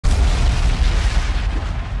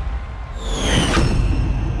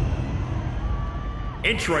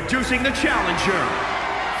Introducing the challenger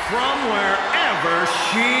from wherever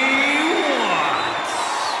she wants,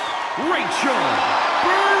 Rachel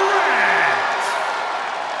Brandts.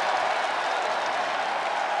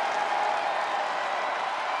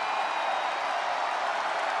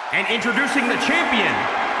 And introducing the champion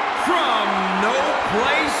from no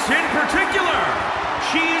place in particular,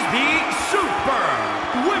 she's the Super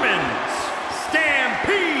Women's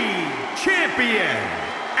Stampede Champion,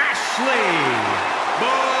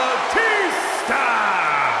 Batista!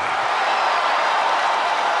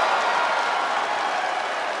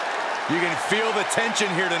 You can feel the tension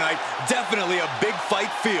here tonight. Definitely a big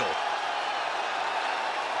fight feel.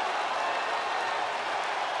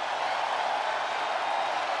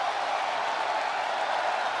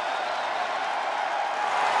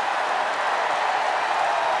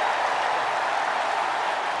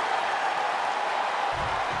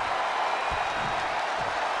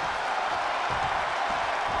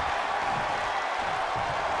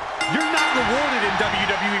 You're not rewarded in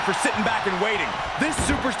WWE for sitting back and waiting. This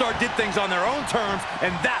superstar did things on their own terms,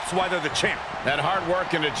 and that's why they're the champ. That hard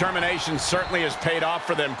work and determination certainly has paid off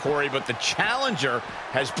for them, Corey, but the challenger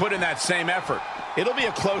has put in that same effort. It'll be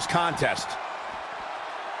a close contest.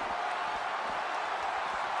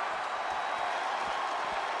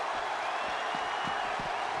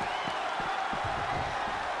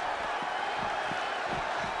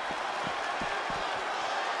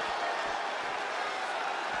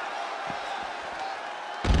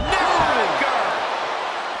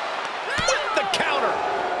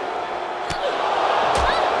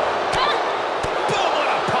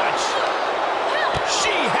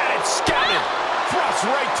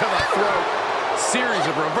 Right to the throat. Series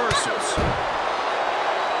of reversals.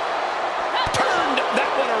 Turned that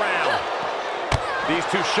one around. These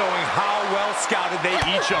two showing how well scouted they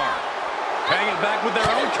each are. Hanging back with their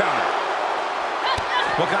own counter.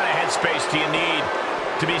 What kind of headspace do you need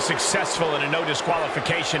to be successful in a no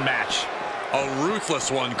disqualification match? A ruthless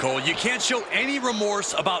one, Cole. You can't show any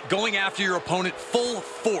remorse about going after your opponent full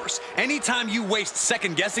force. Anytime you waste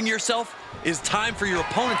second-guessing yourself is time for your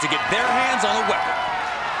opponent to get their hands on a weapon.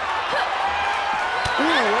 Ooh,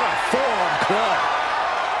 what a forearm club.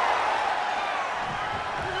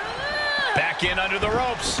 Back in under the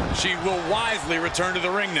ropes. She will wisely return to the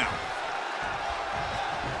ring now.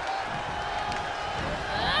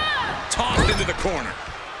 Tossed into the corner.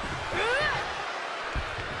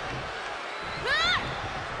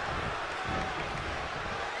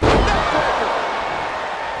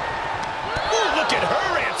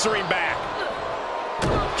 Answering back.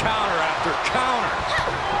 Counter after counter.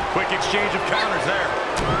 Quick exchange of counters there.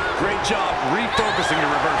 Great job refocusing to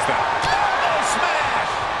reverse that. Oh, smash!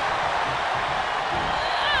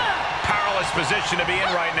 Powerless position to be in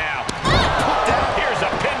right now. Put down. Here's a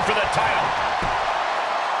pin for the title.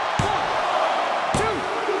 1, 2,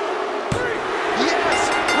 3. Yes,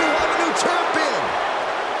 we have a new champion.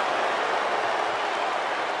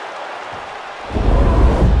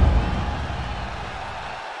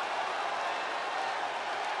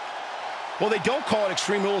 Well, they don't call it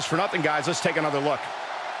Extreme Rules for nothing, guys. Let's take another look.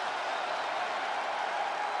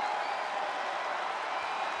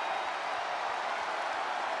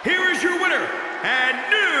 Here is your winner and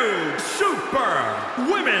new Super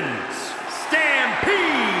Women's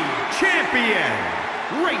Stampede Champion,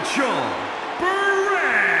 Rachel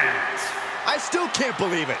Brandts. I still can't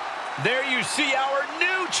believe it. There you see our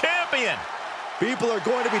new champion. People are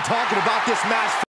going to be talking about this match